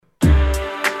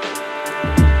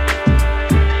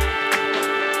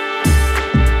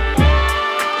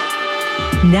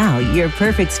Now, your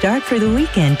perfect start for the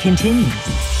weekend continues.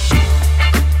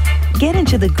 Get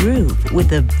into the groove with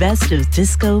the best of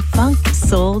disco, funk,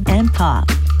 soul, and pop.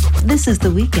 This is The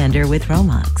Weekender with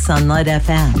Romax on Light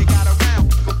FM.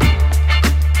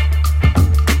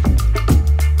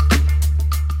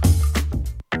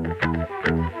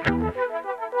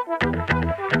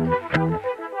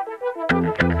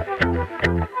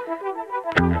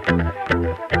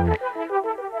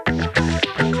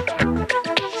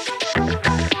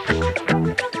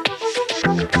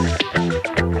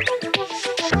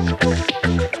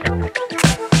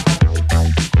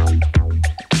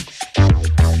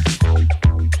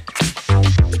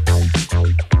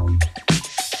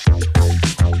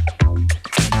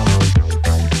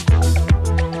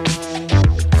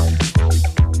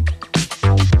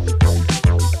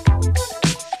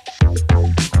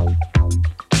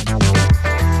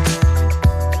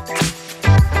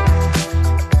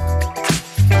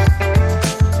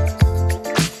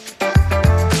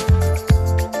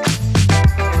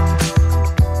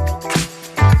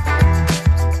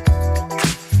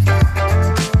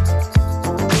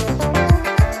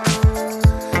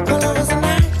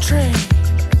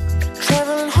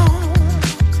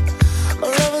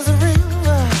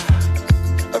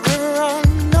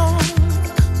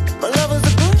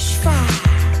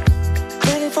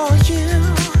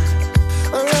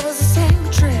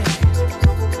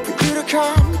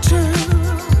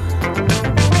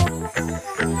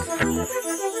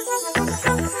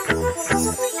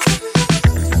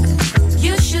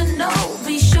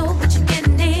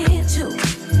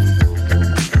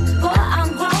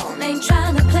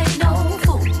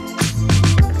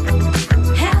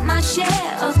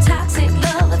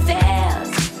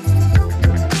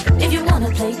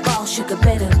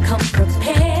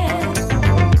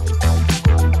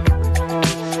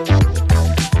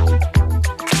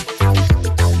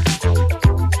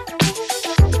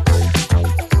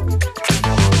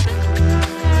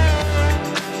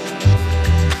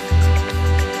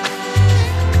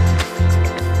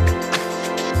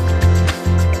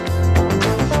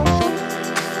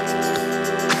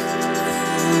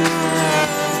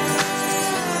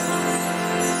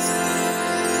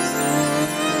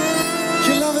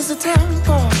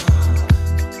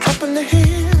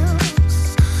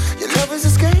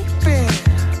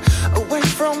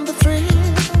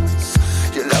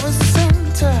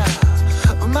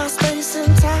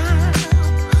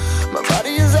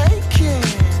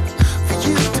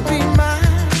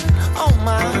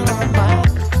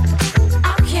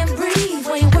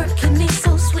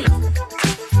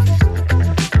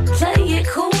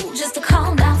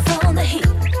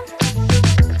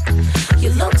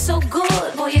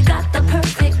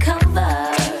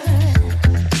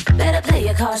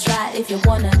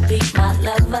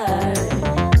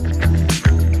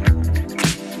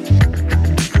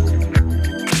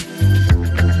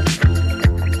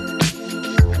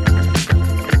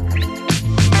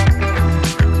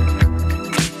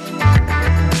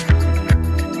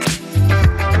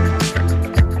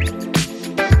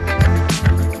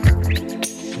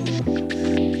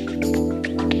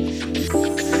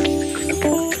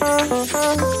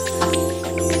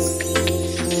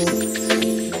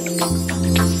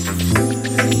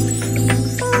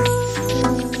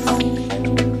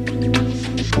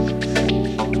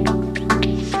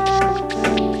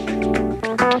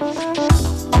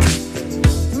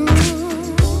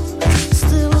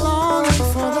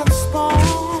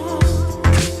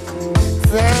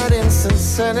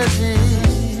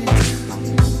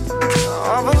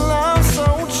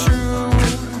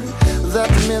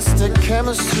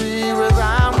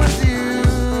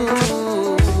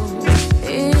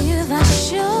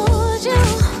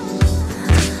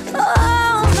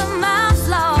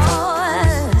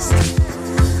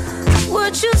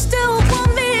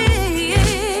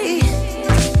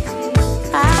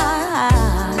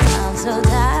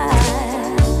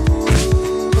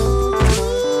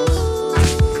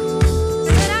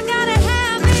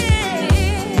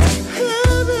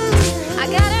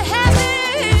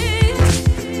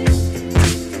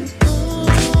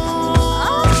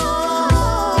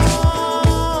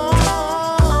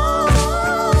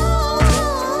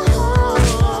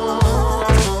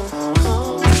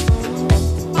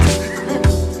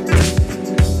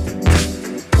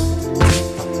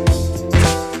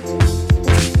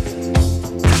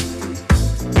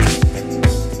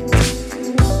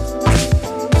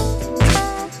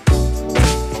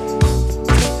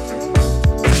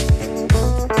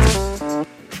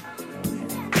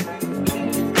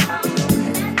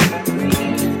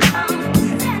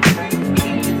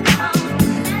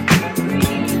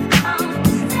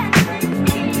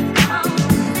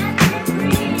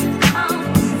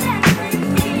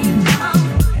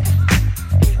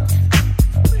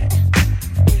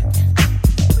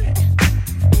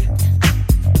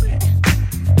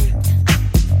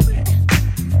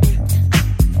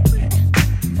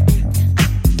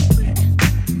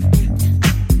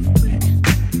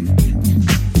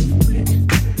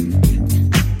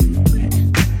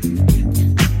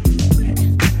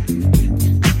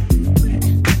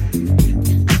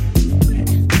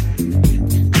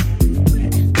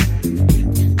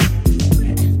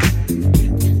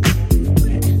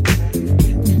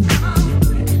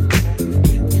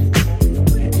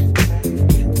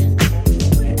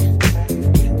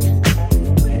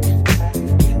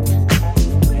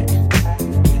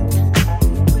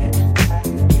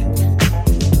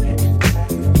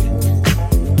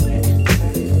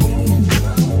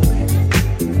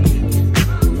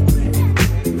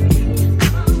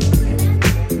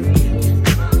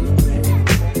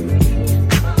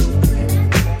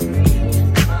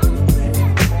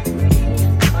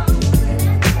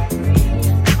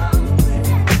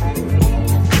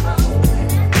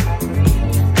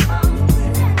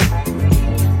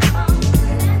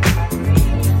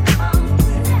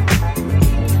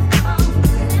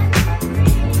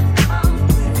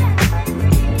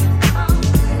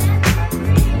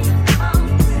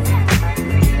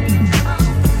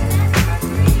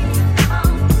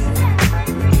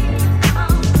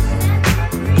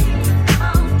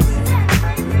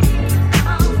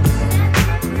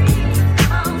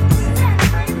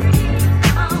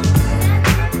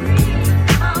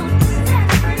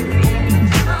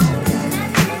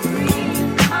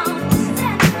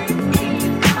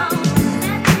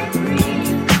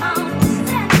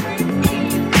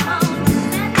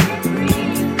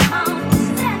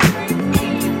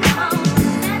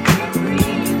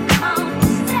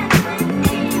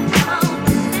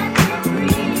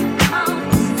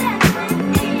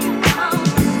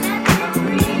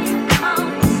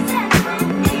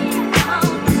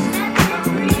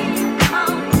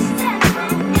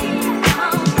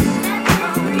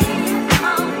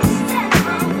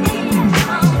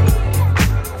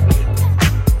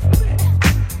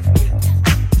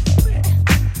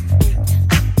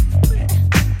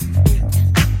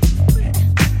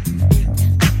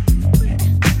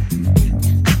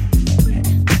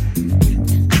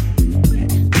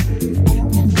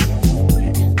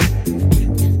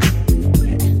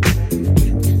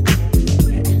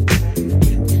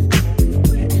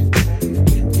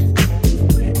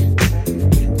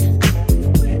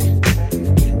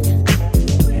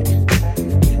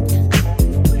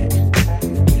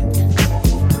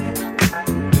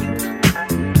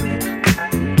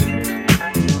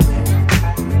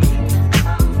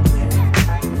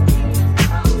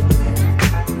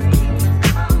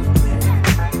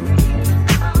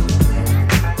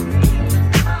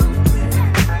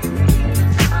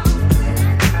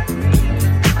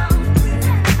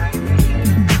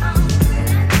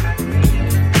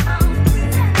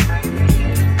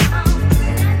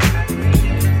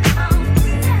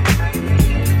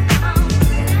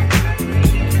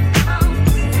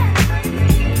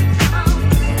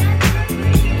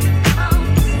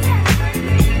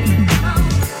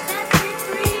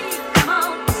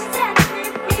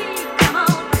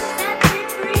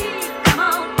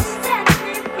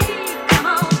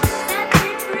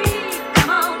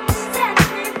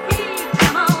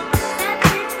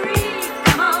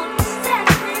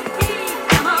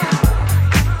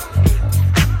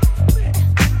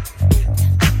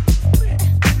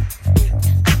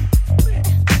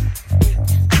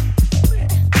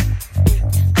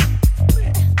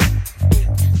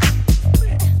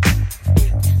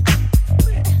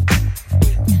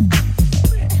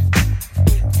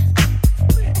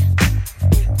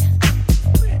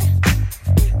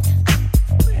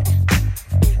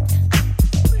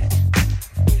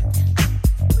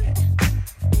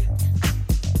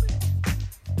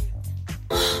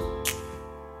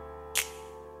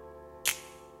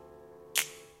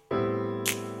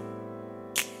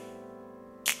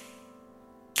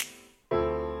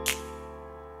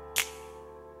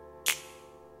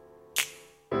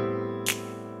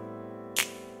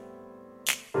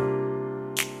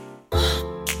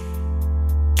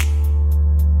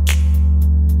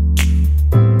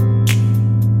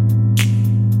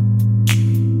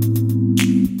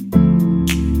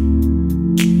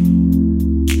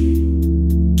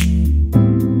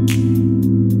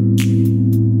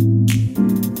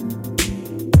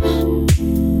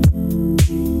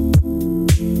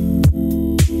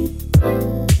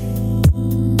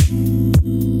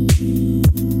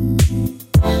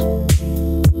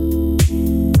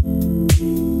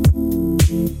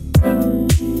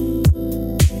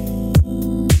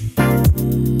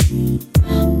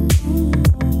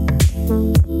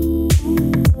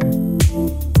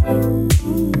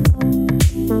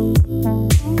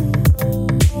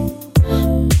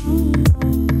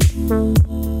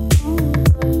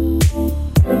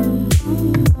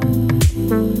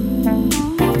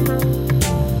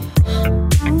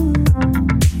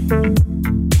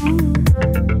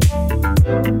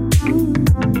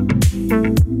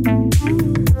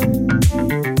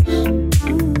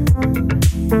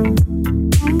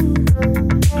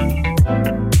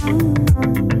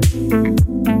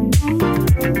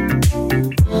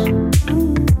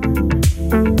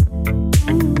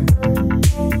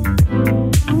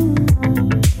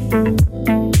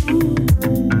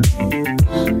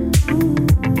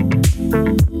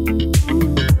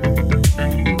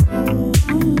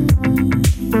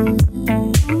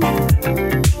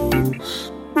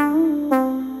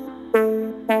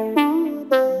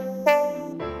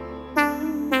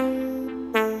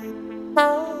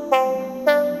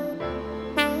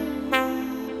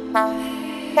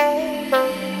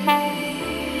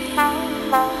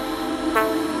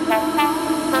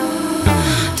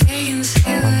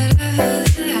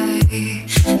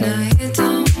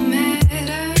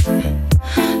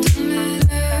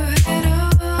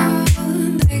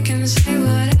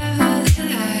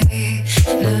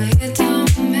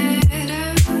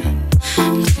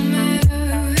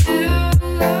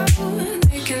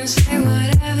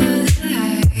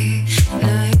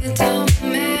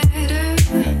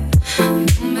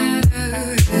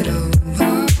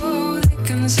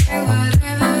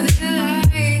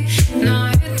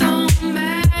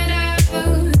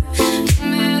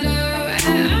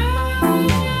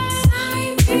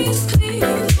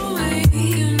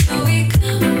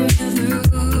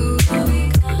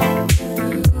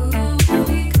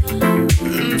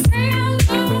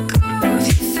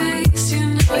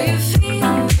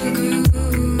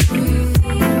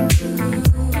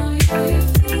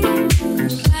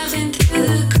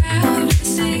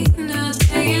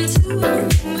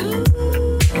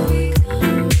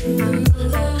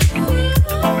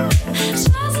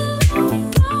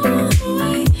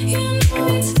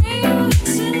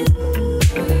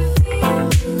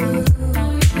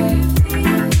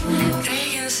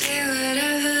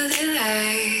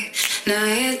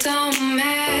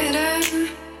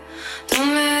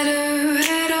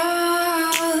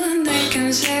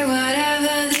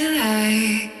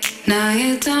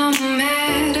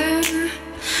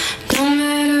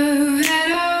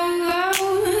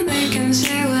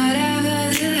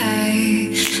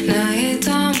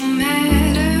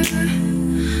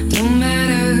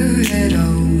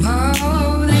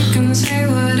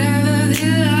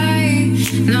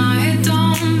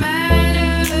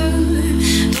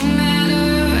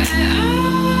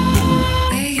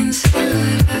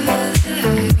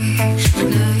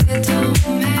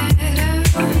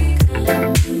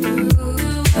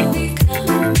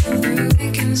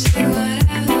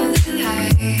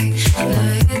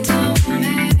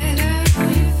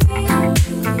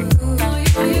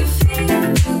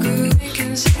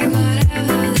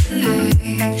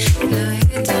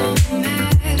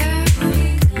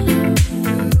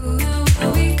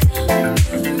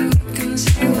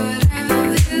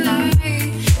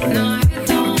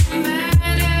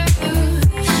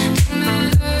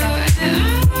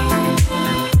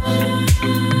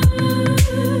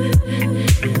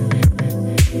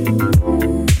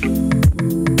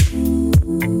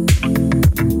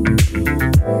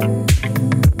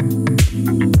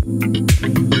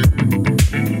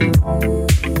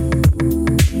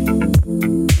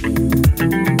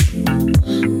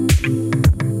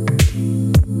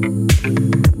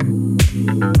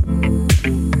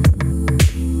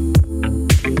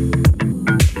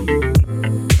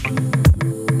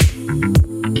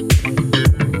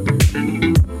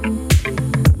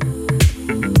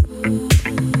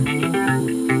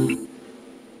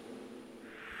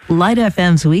 Light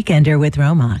FM's Weekender with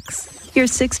Romax. Your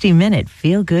 60-minute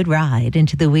feel-good ride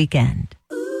into the weekend.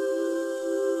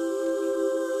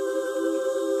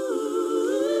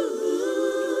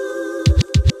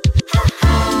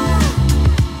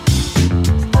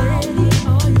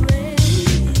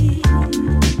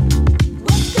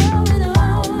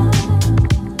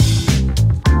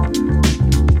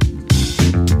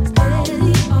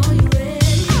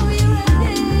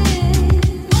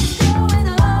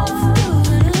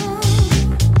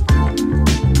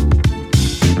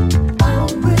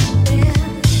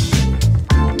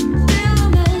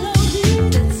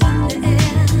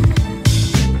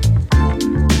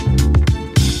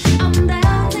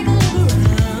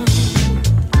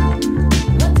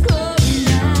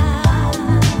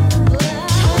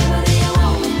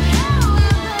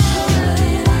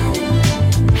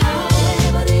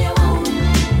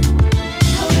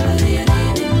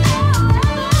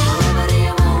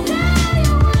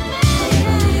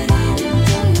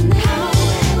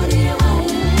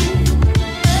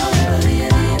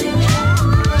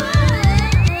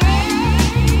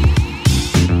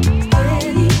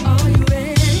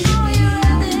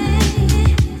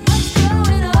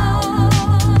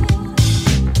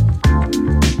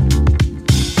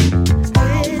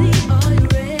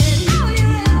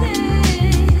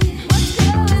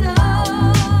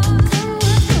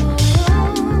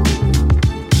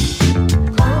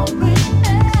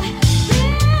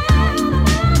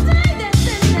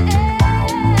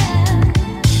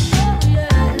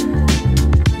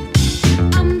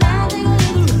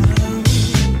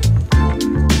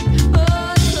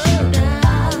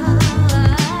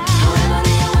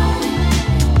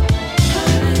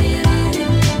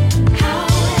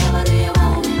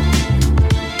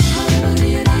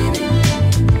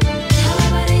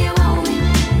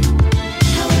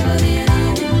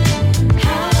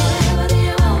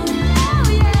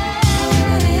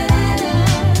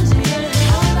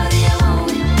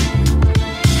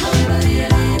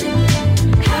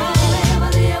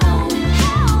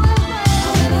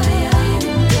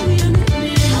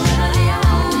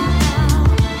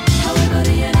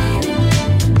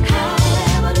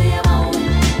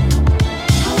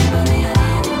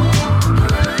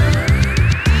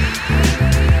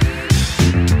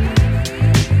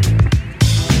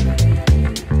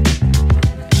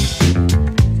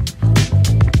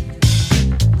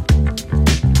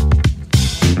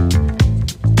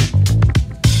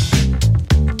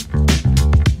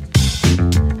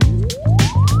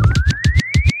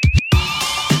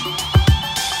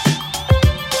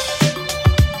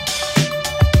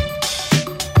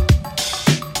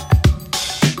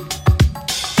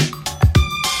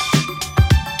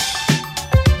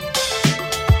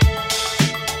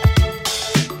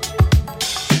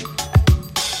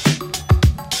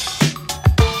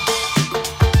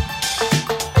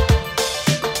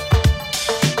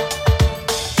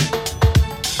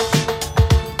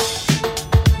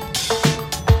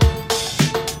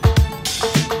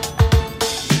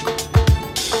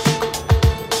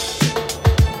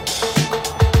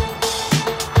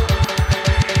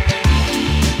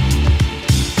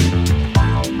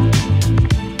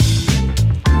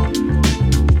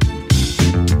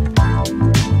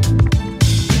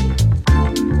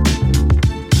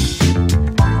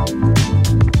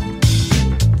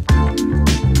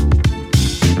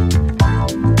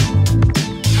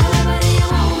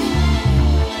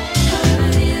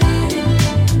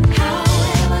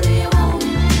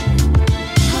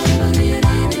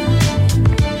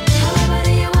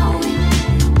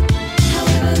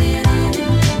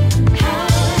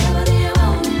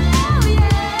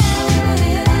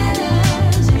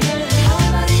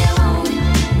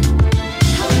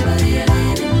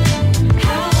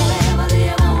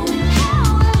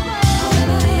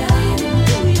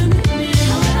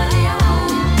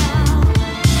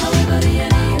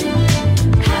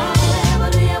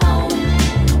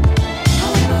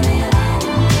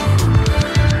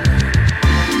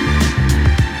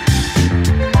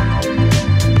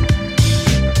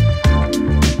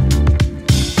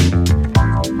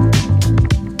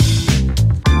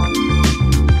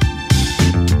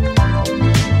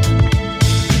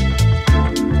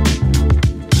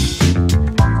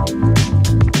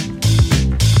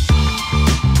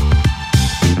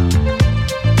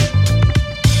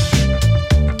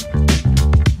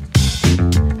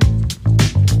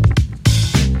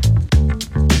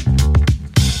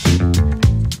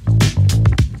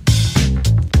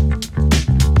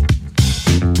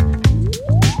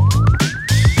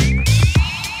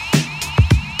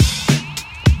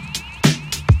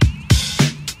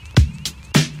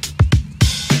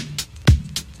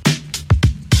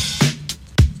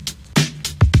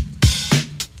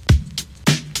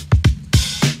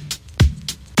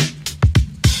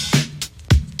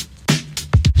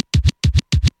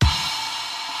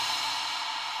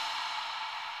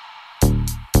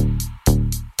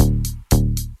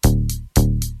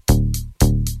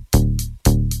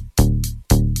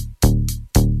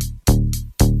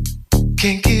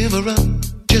 Can't give her up,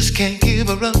 just can't give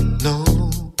her up, no.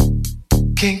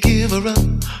 Can't give her up,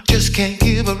 just can't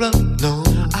give her up, no.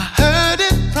 I heard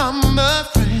it from a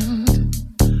friend,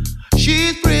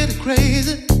 she's pretty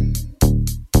crazy.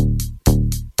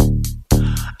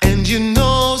 And you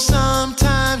know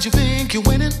sometimes you think you're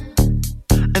winning,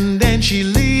 and then she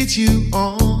leads you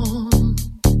on.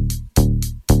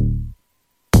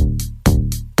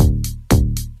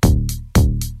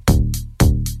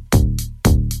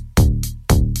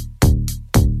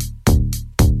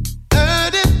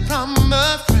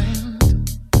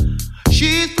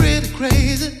 She's pretty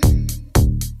crazy.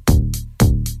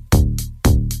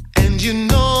 And you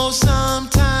know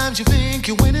sometimes you think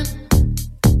you're winning,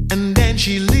 and then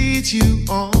she leads you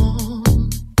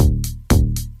on.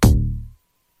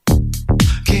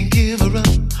 Can't give her up,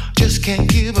 just can't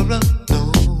give her up,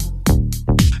 no.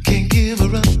 Can't give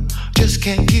her up, just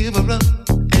can't give her up.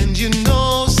 And you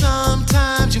know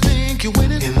sometimes you think you're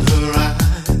winning in her eyes.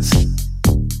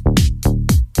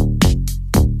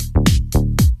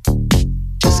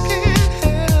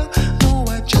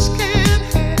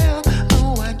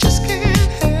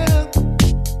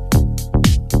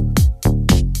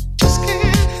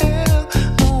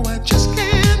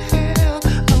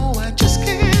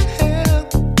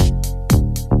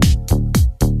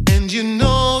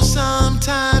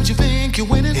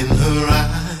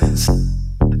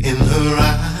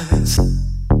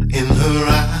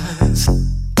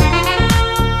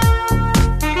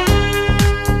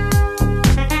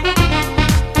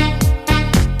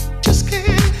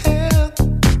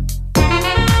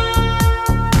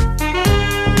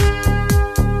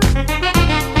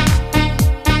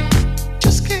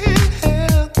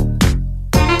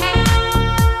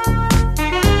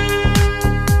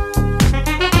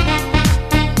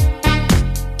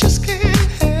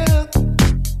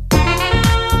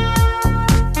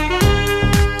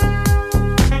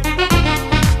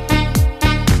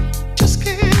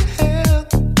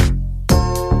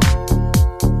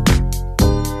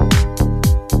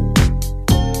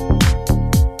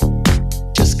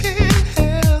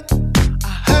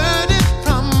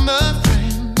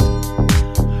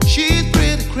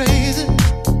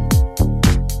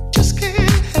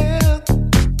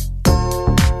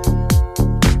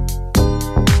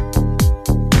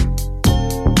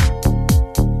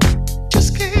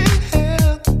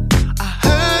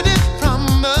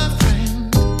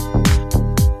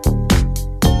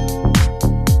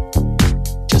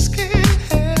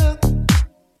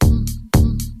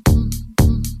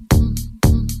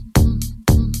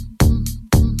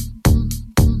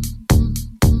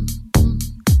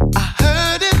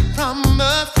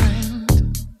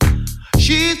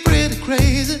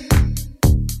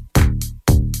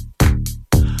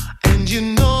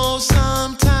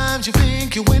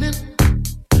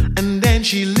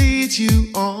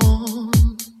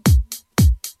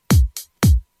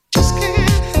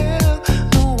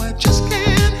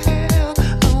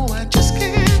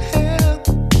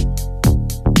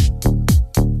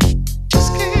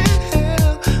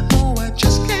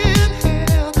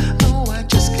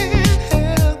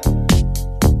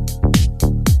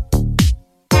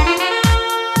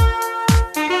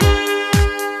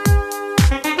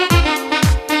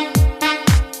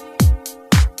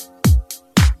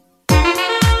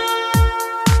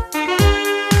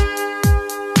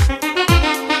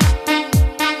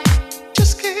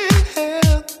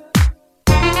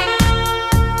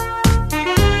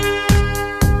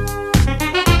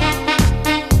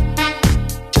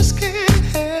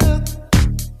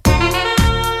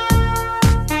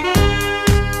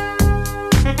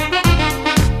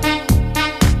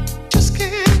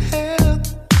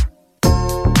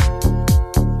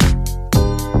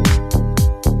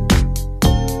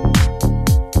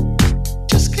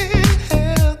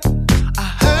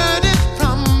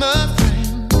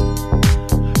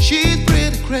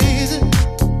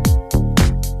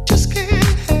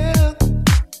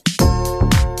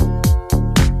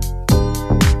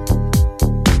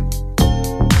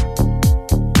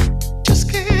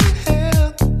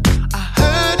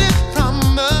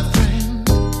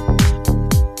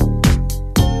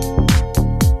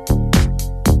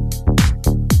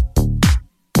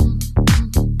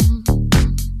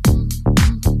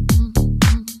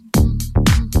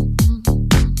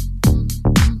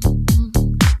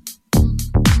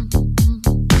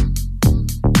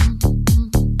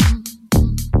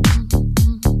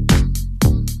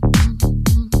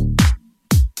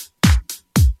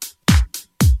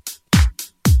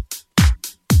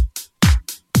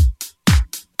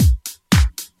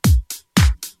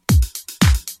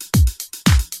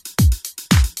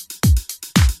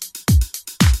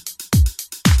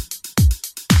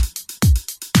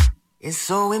 It's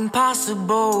so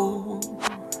impossible.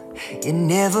 It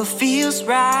never feels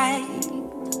right.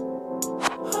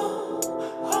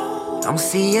 I'm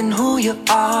seeing who you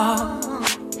are,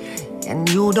 and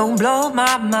you don't blow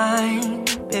my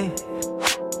mind, babe.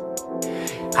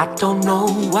 I don't know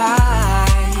why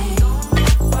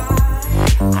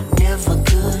I never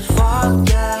could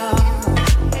forget.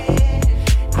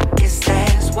 I guess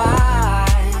that's why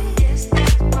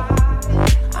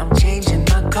I'm changing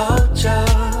my culture.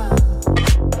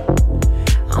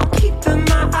 I'm keeping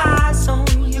my eyes on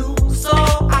you so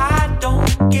I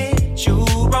don't get you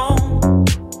wrong.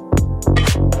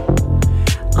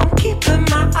 I'm keeping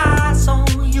my eyes on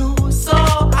you so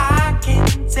I can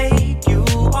take you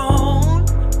on.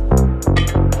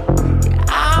 Yeah,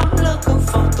 I'm looking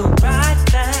for the right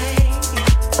thing.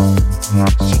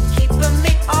 She keeping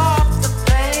me off the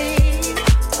plane.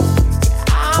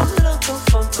 Yeah, I'm looking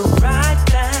for the right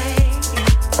thing.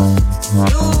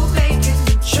 You making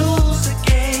me choose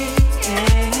again.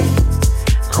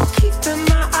 I'm keeping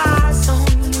my eyes on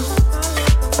you.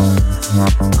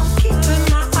 I'm keeping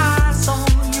my eyes on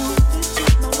you.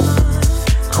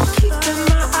 I'm keeping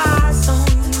my eyes on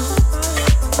you.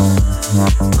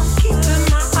 I'm keeping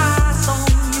my eyes on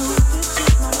you.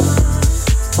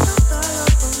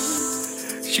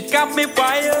 She got me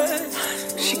wired.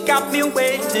 She got me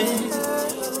waiting.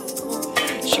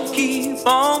 She keep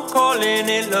on calling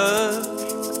it love.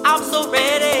 I'm so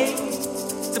ready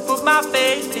to put my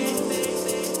faith in.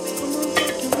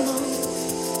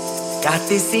 Got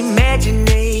this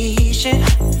imagination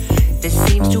that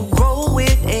seems to grow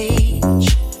with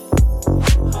age.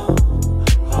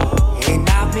 And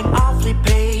I've been awfully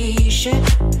patient,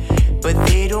 but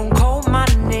they don't call my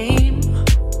name.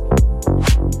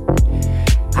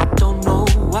 I don't know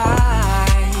why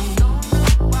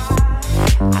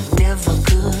I never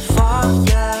could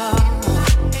forget.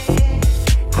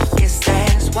 I guess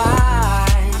that's why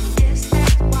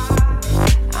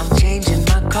I'm changing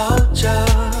my culture.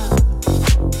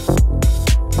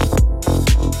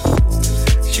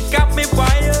 She got me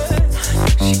wired,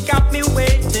 she got me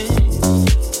waiting.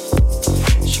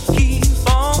 She keep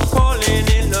on calling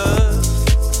it love.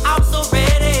 I'm so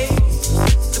ready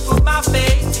to put my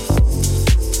faith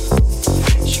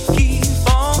in. She keep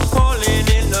on calling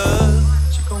it love.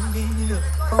 She gon' give me up,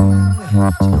 oh yeah.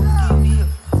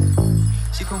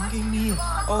 She gon' give me up,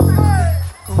 oh yeah.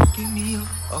 Gon' give me up,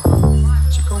 oh.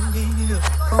 She gon' give me up,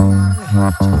 oh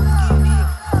yeah. She gon' give me up.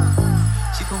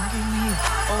 She gon' give me up,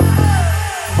 oh yeah.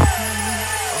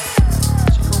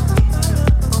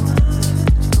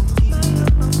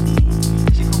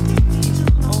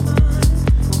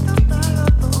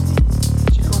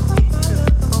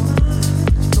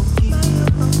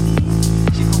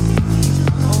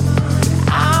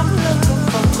 I'm looking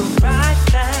for the right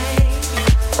thing.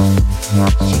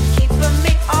 She keeping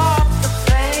me off the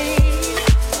plane.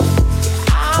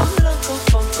 I'm looking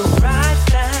for the right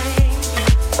thing.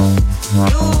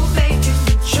 You making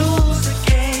me choose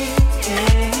again.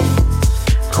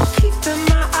 I'm keeping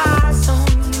my eyes on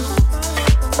you.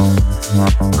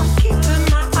 I'm keeping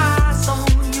my eyes on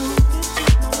you.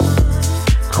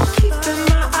 I'm keeping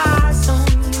my eyes on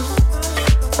you.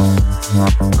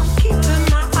 I'm keeping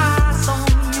my eyes on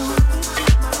you.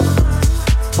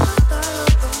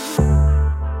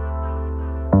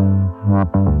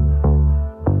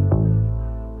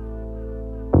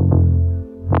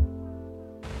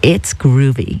 It's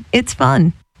groovy, it's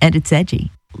fun, and it's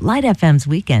edgy. Light FM's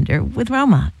Weekender with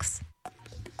Romax.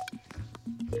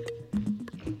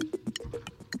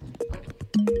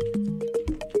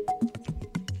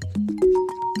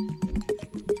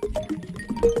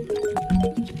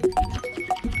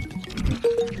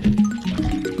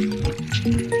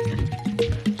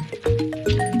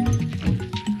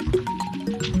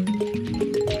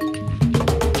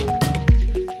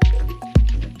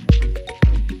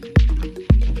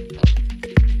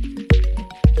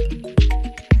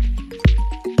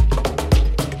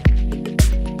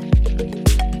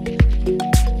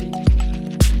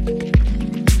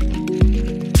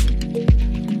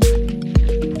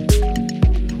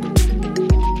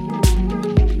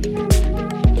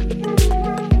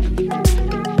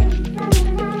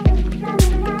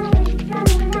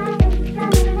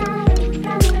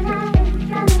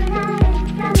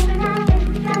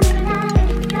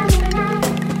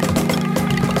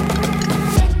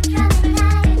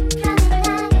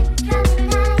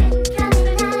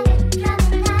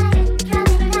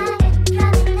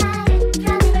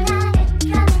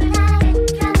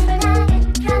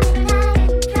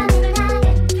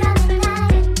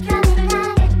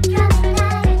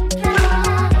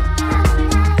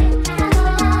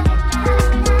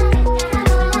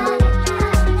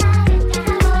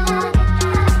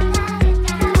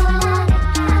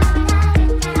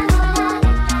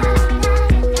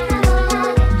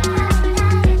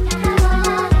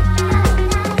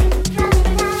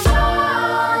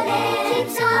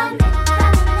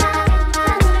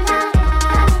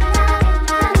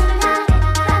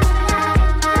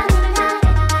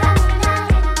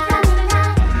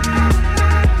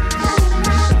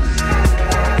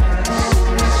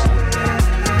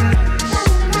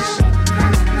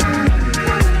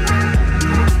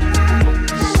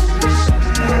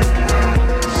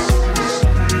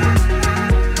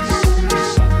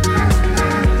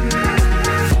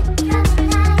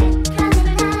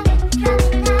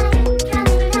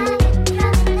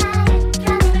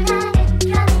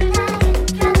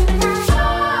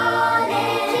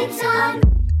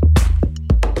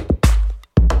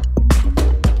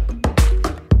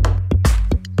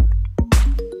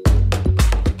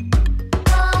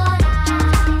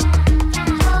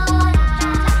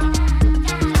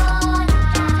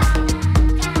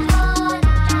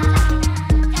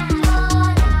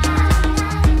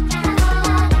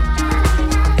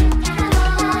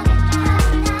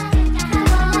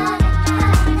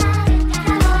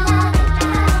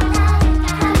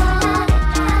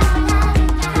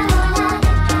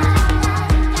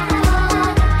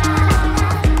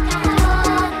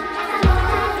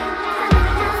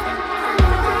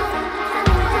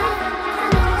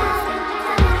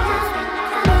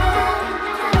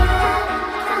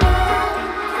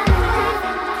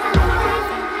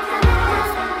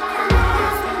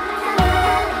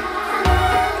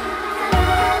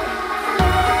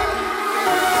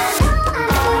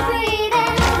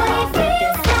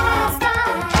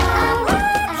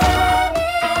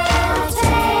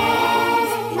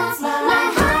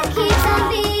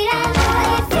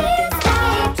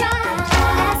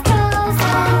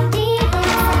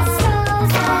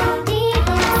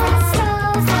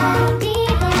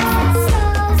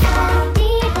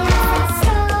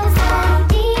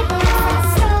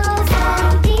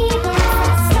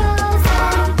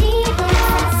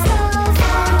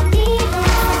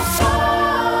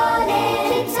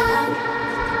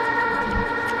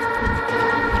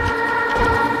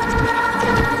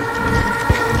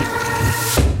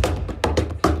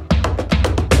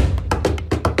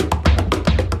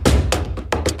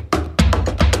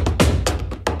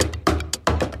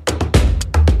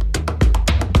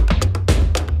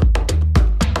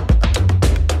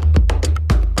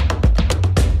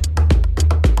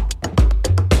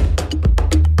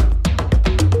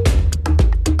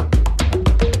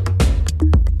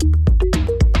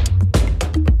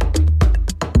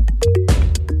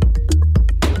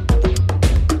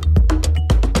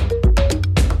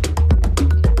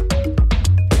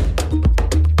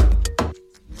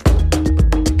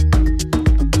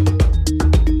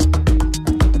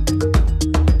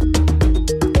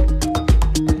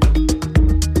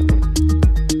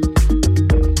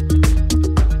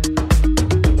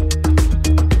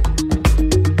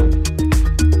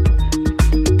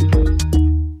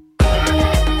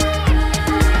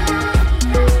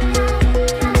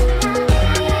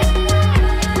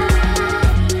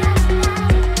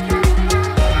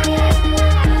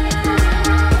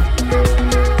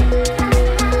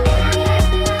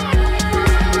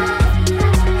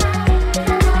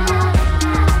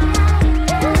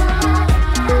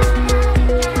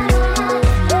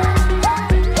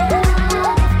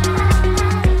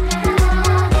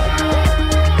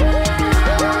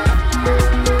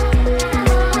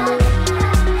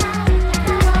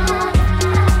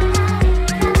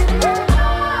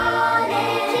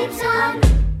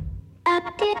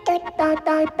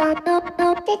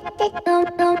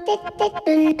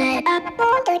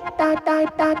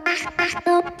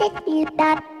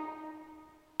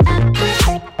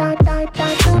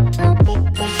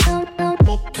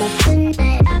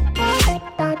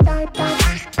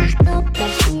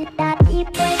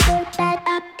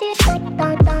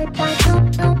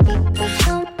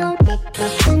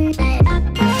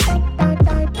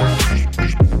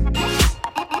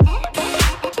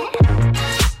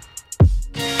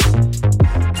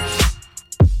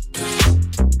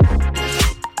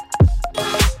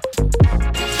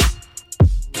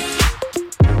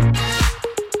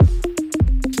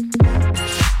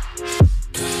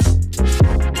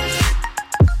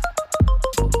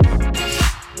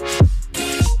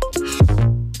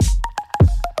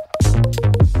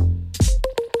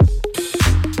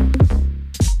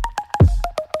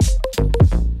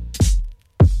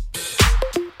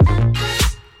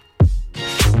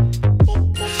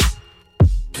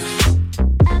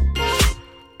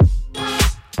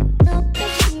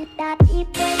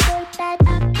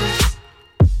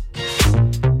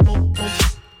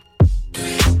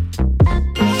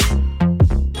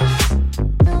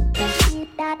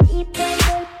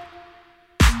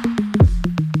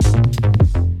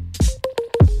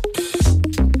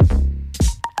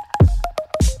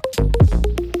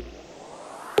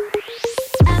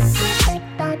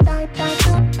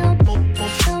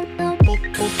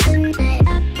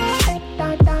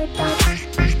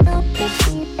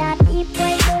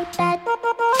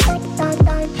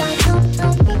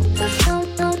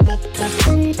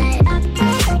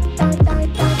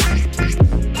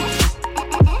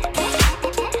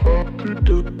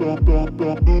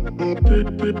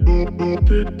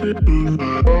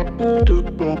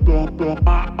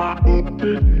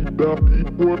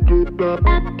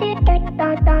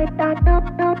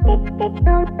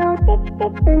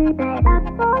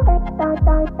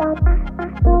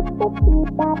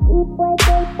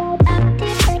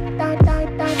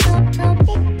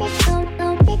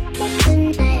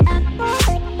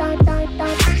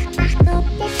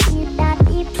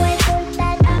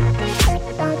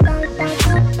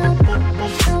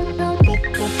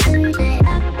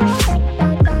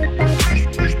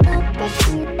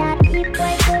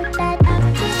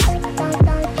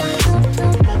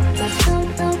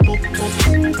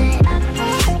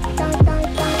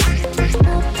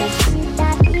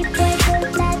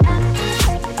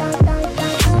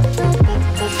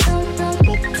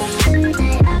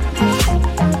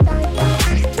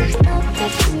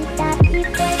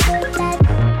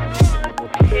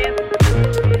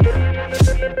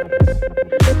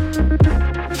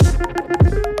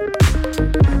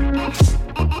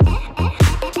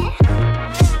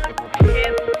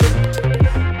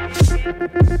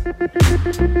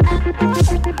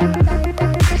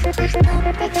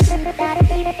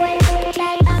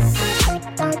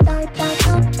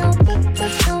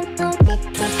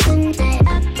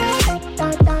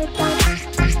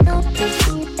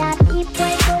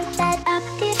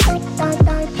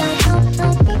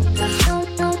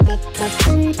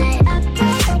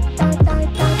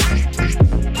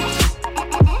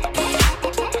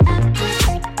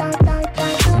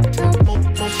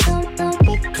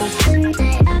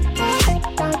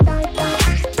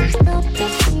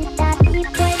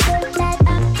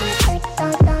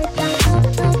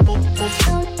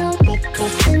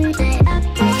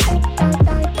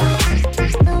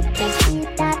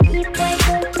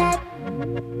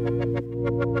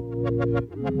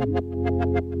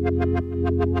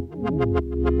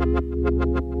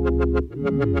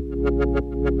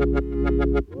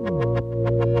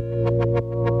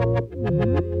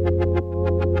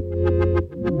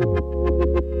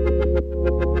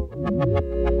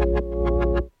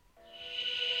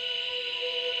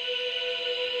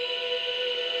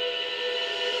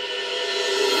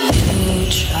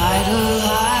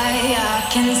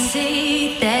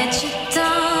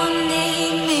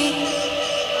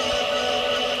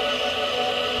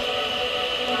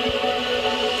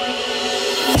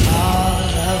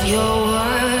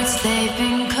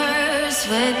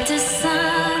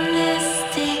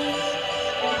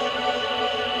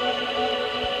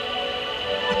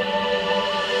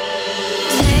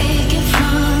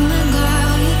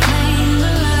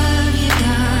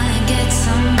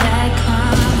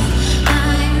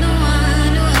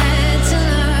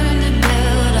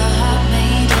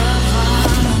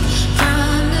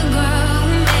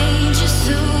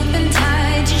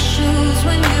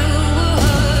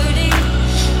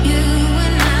 You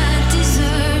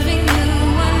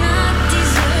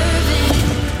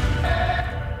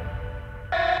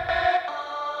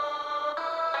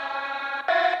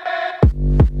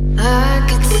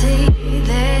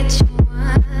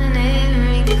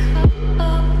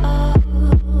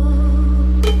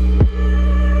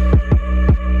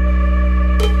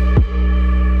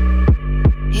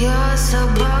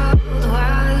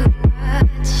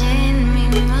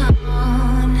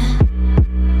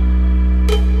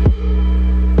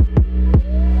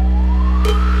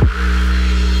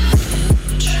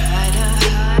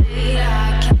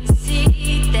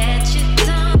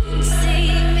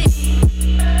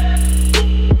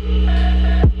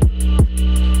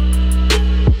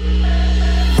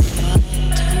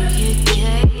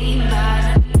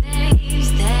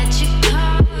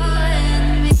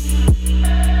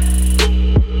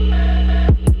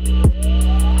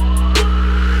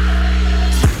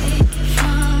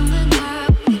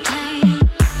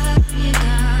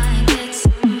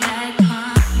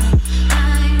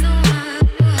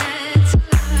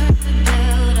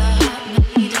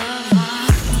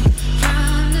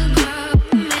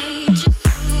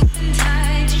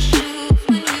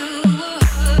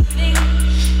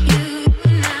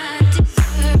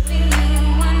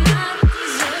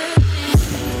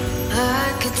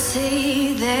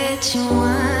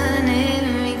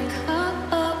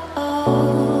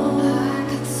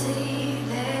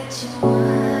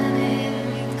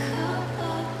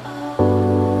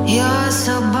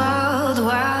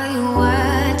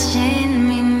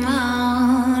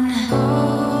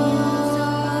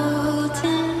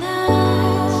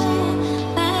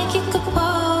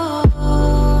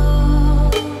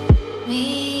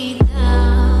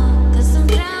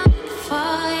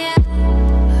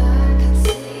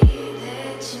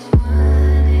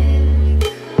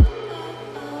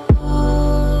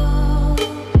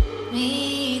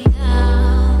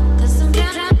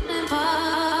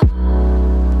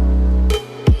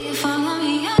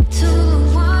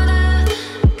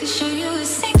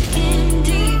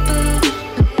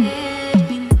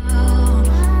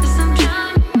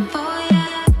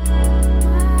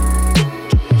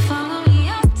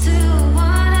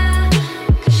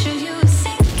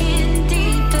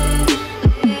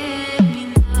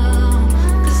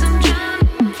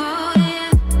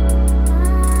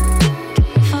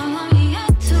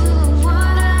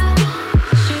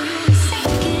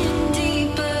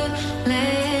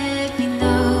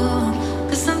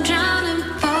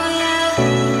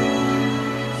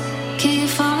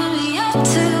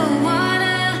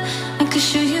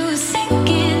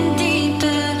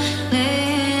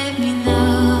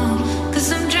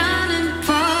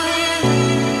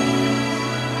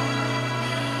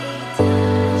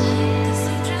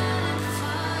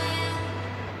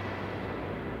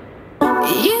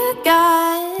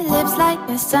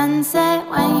Sunset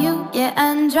when you get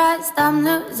undressed, I'm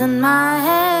losing my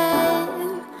head.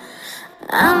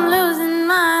 I'm losing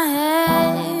my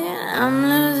head. I'm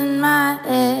losing my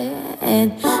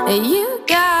head. You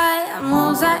got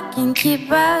moves I can keep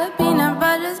up. Peanut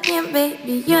butter skin,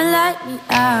 baby, you let me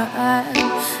out.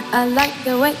 I like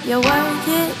the way you work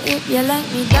it. If you let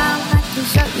me down, I can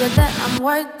show you that I'm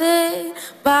worth it.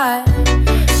 But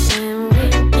when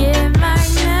we get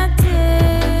magnetic,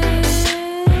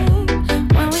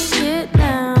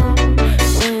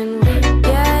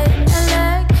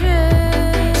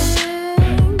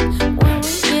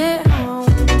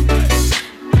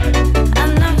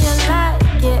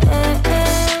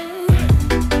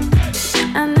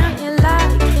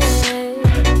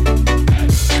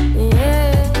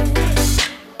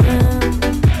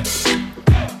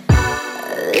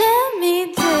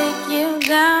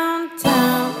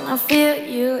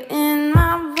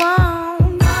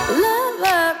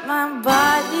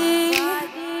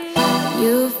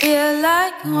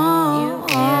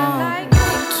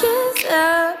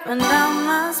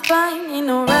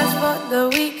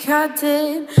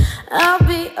 I'll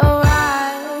be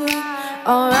alright,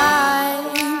 alright.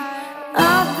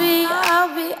 I'll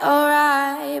be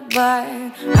alright. But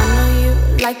I know you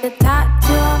like the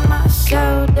tattoo on my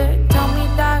shoulder. Told me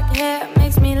dark hair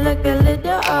makes me look a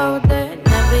little older.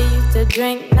 Never used to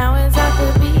drink, now it's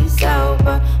hard to be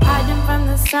sober. Hiding from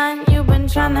the sun, you've been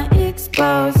trying to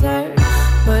expose her.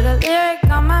 Put a lyric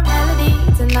on my melody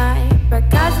tonight.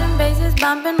 Percussion bass is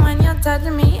bumping when you're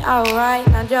touching me. Alright,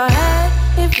 nod your head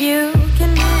if you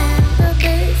can handle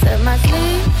this. Up my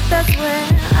sleeve, that's where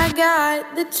I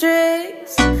got the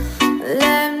tricks.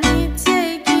 Let me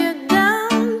take you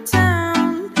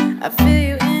downtown. I feel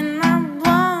you in my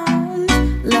bones.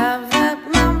 Love up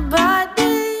my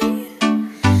body.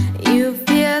 You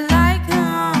feel like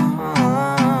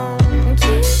home.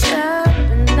 Keep up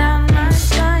and down my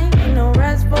spine. Ain't no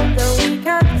rest for the week I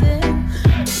did.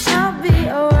 I'll be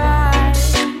alright.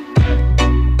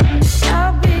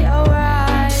 I'll be alright. I'll be alright.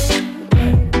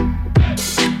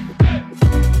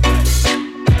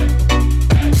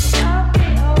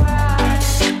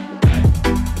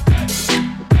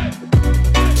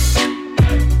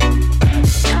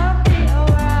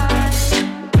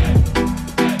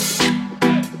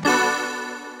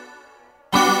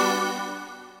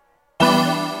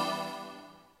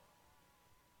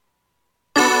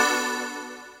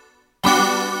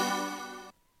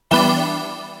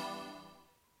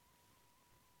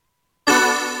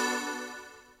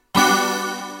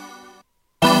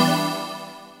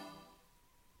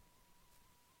 I'll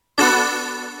be alright.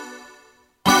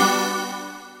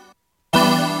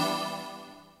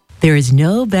 There is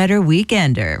no better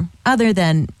weekender other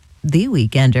than The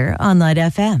Weekender on Light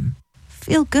FM.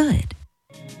 Feel good.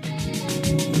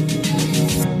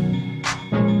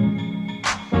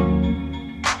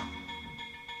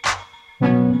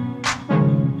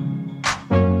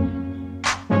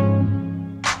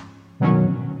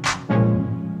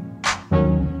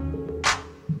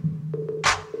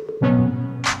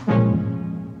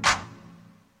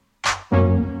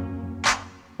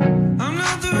 I'm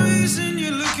not the reason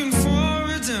you're looking for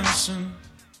redemption.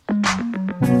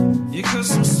 You cut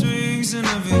some strings and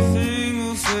everything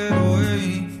will fade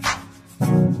away.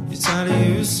 You're tired of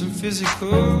use and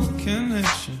physical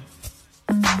connection.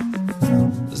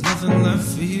 There's nothing left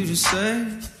for you to say.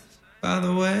 By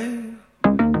the way,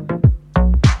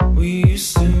 we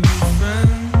used to be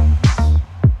friends.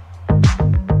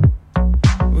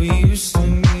 We used to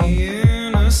be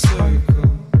in a circle.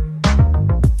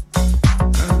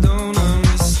 I don't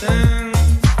understand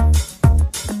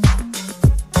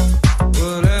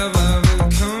whatever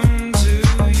become to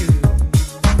you.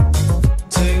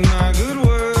 Take my good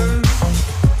word,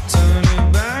 turn it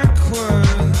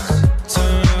backwards,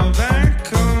 turn your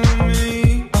back on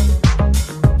me.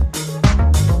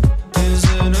 Is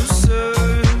it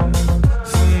absurd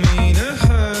for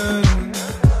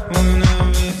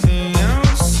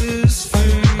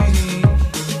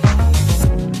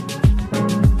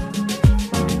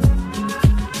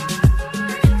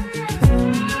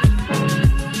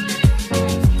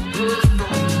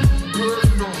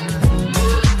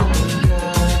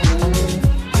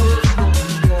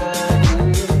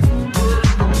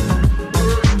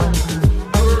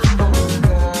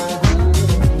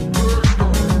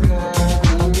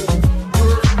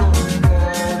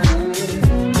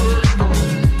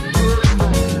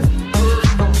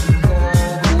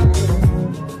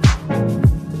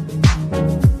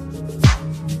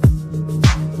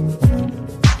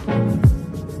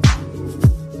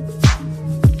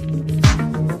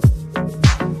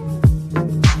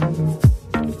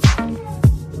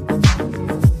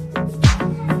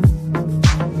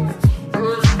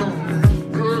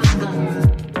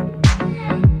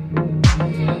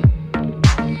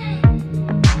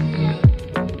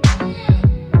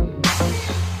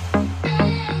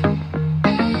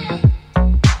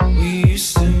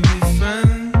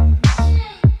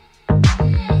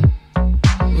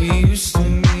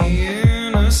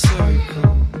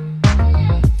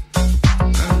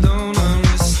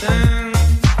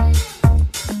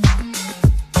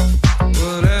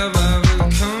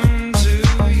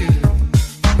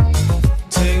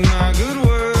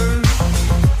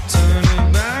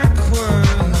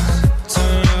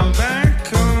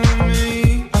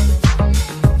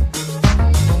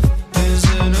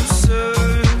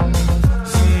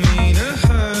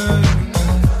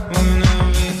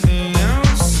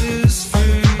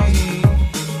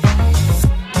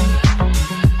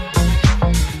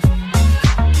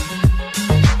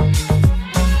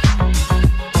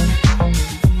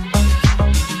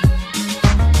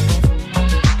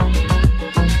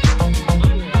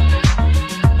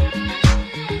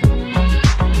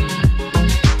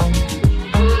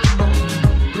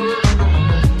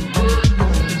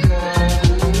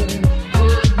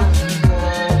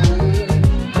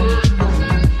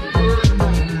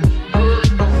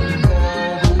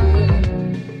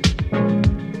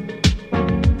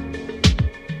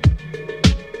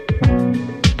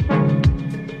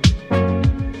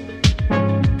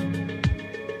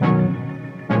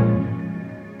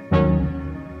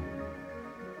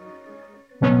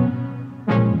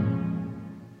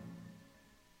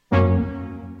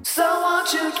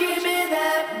I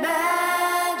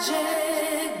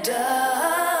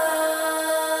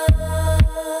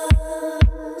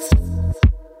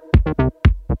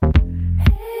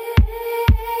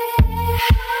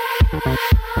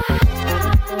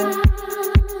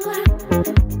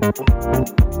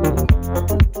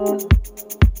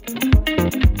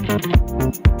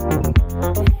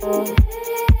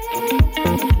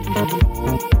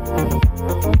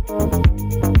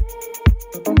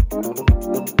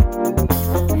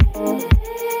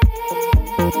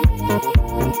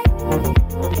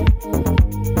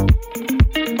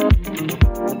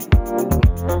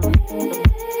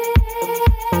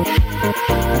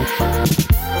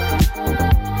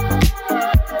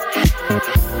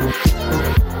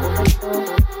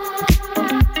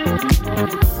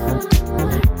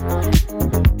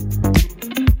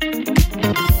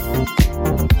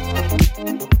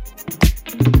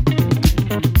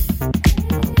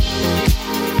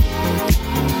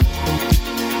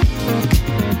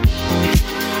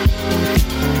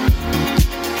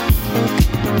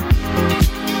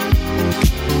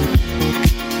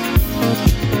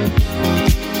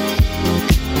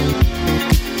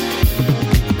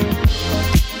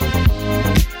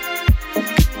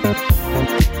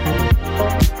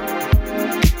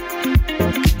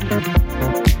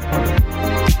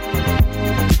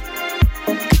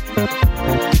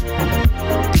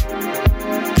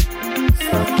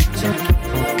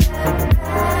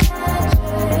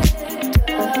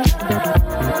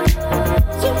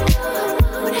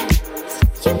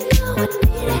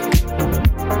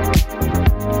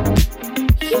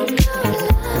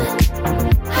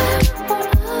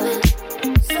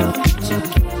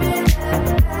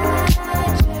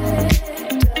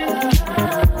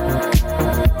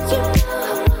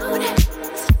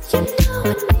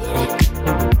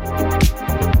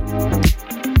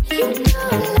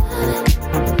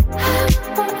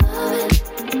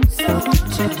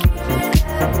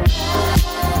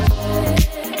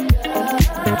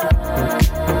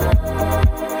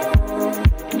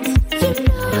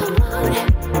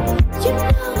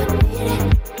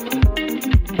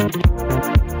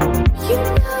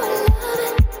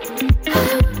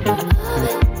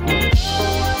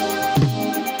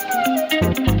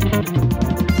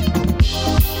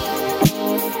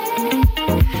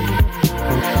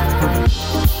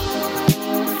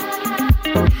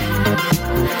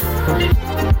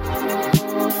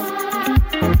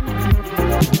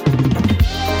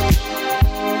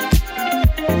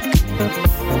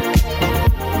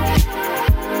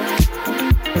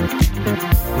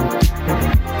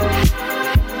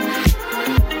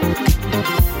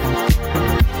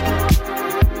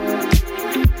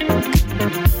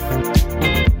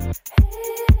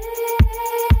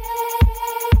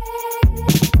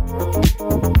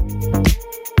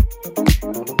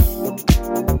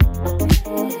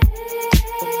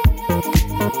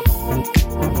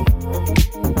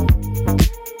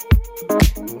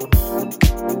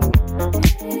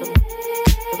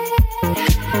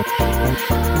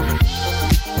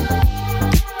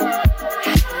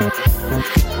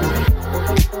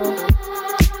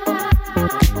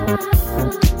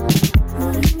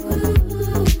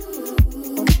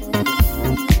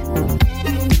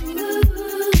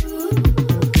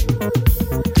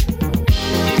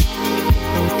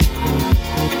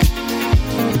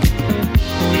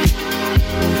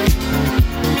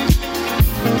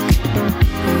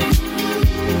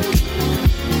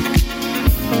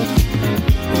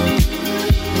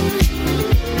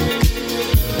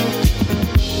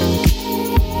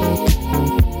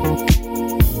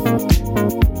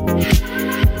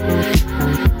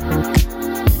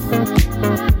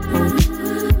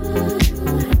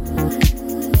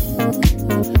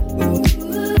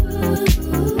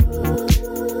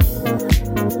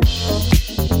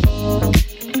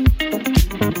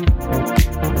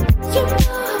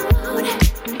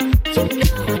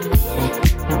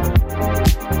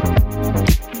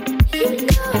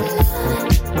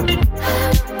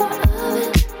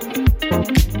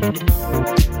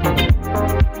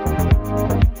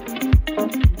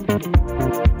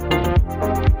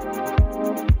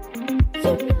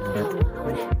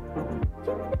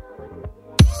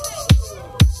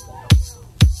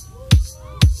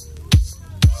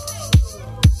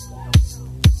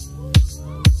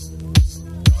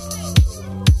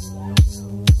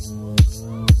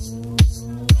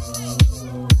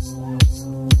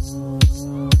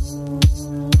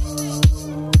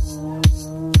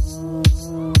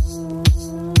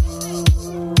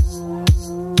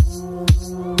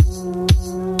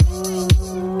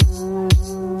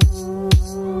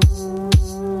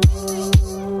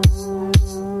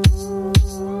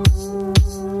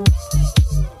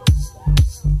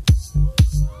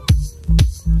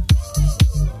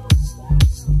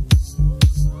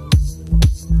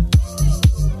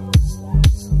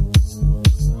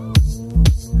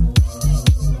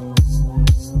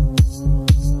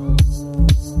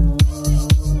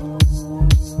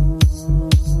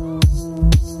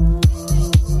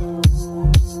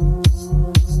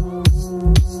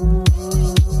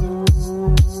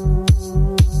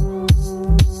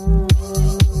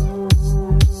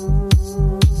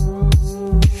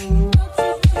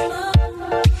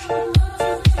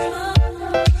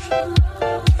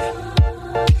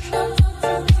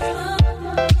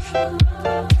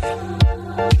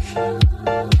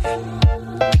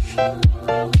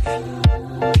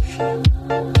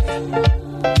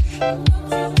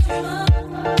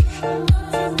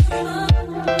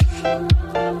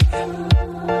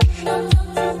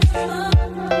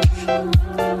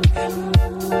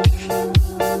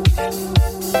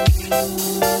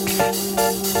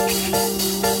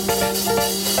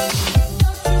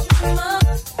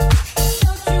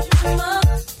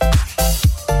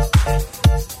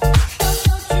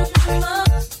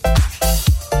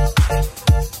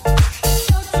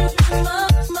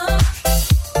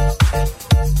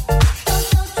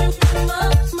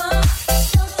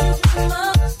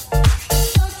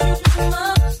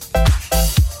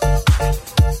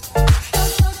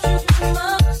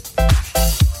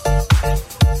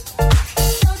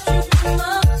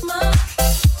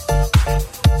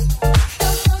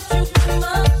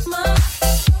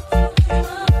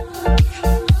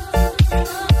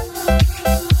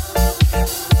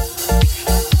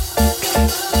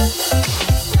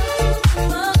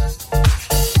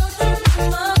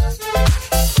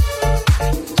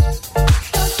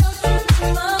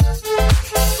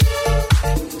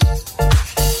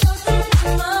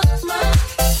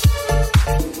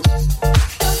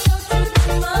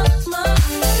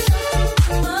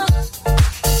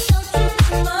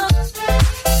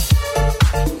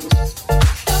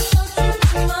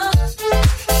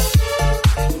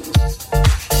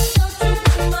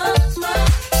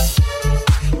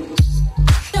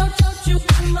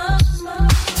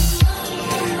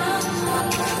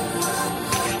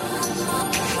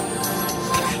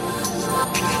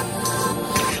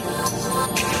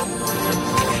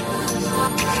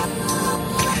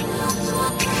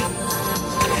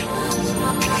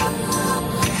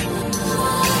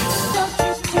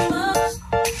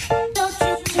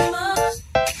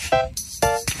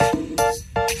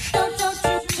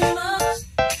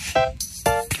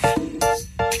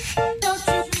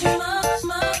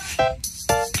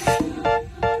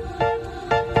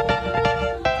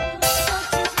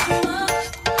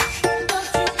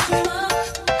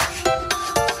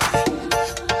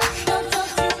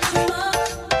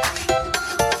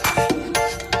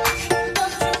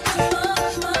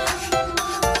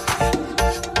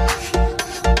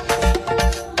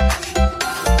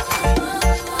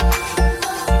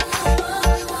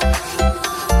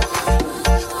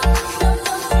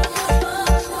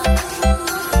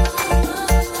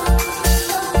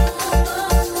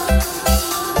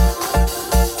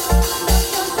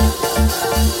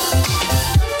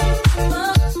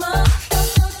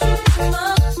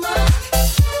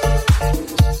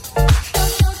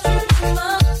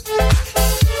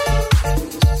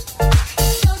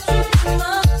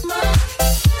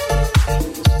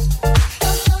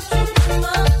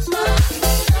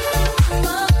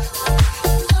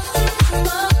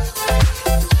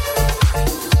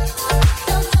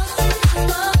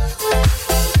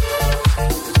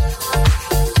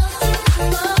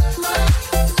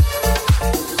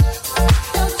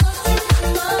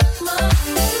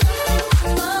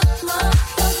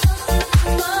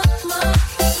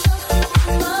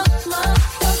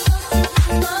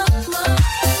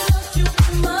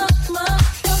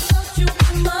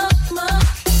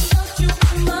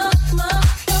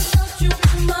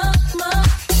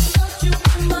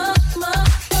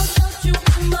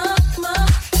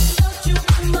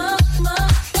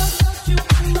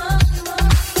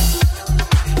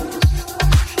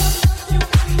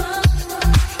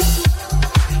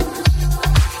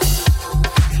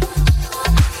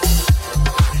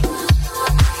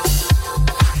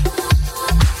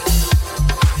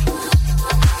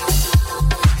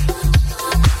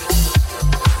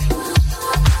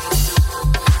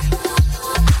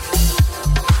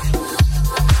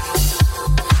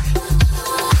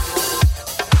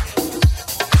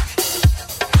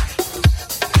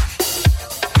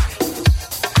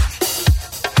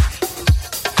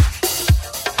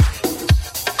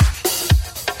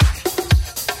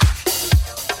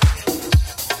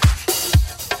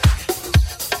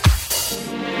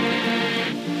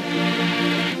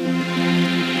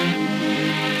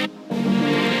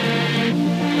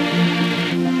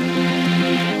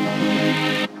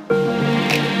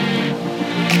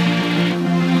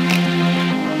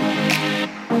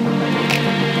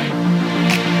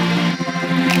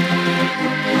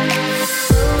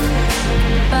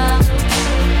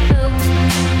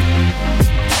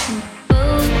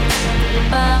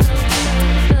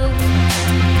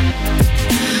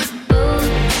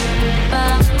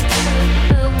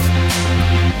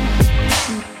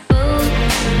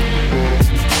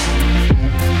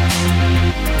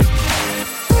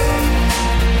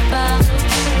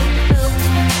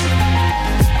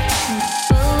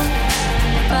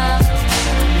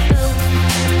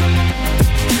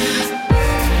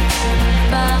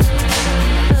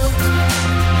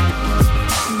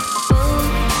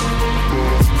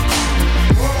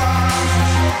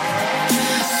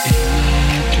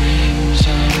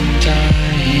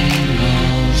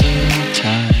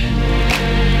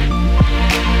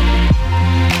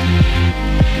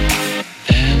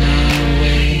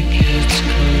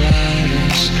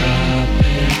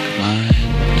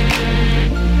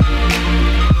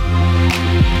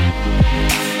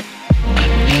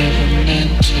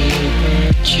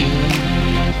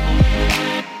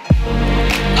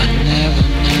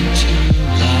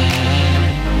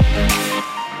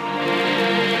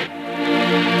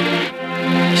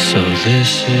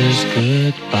this is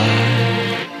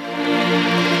goodbye.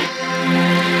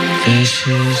 This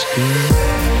is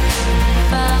good.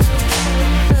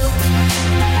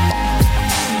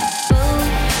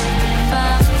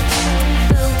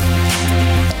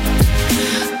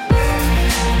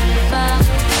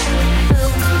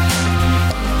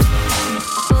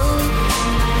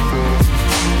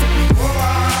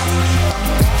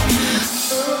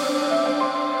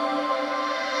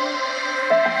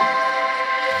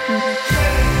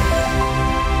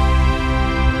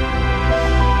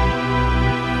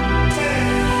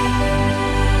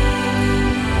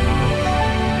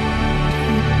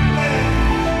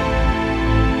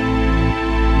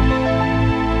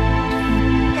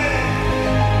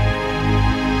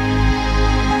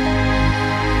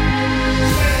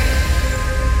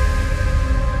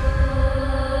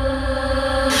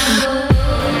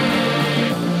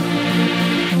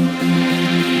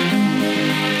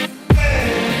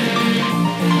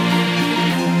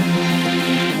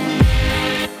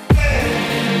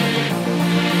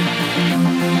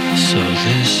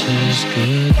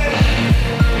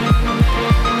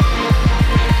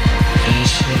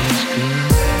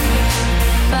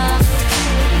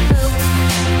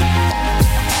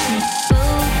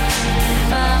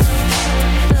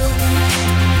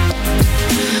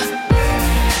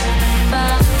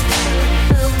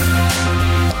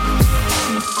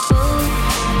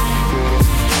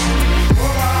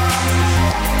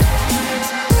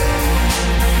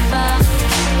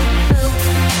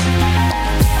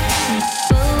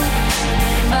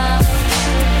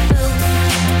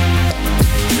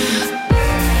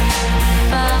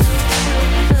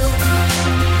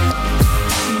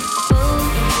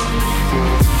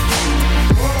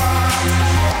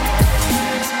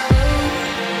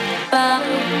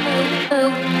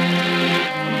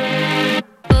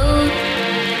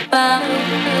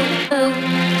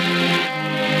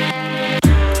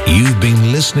 You've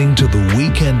been listening to The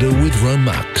Weekender with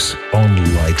Romax on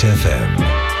Light FM.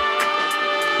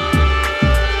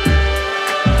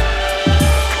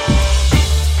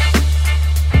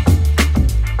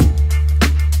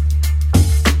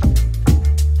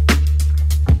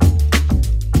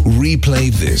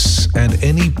 Replay this and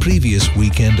any previous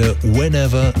Weekender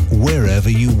whenever, wherever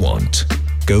you want.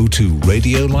 Go to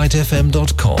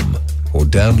radiolightfm.com or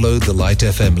download the Light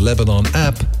FM Lebanon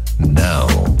app now.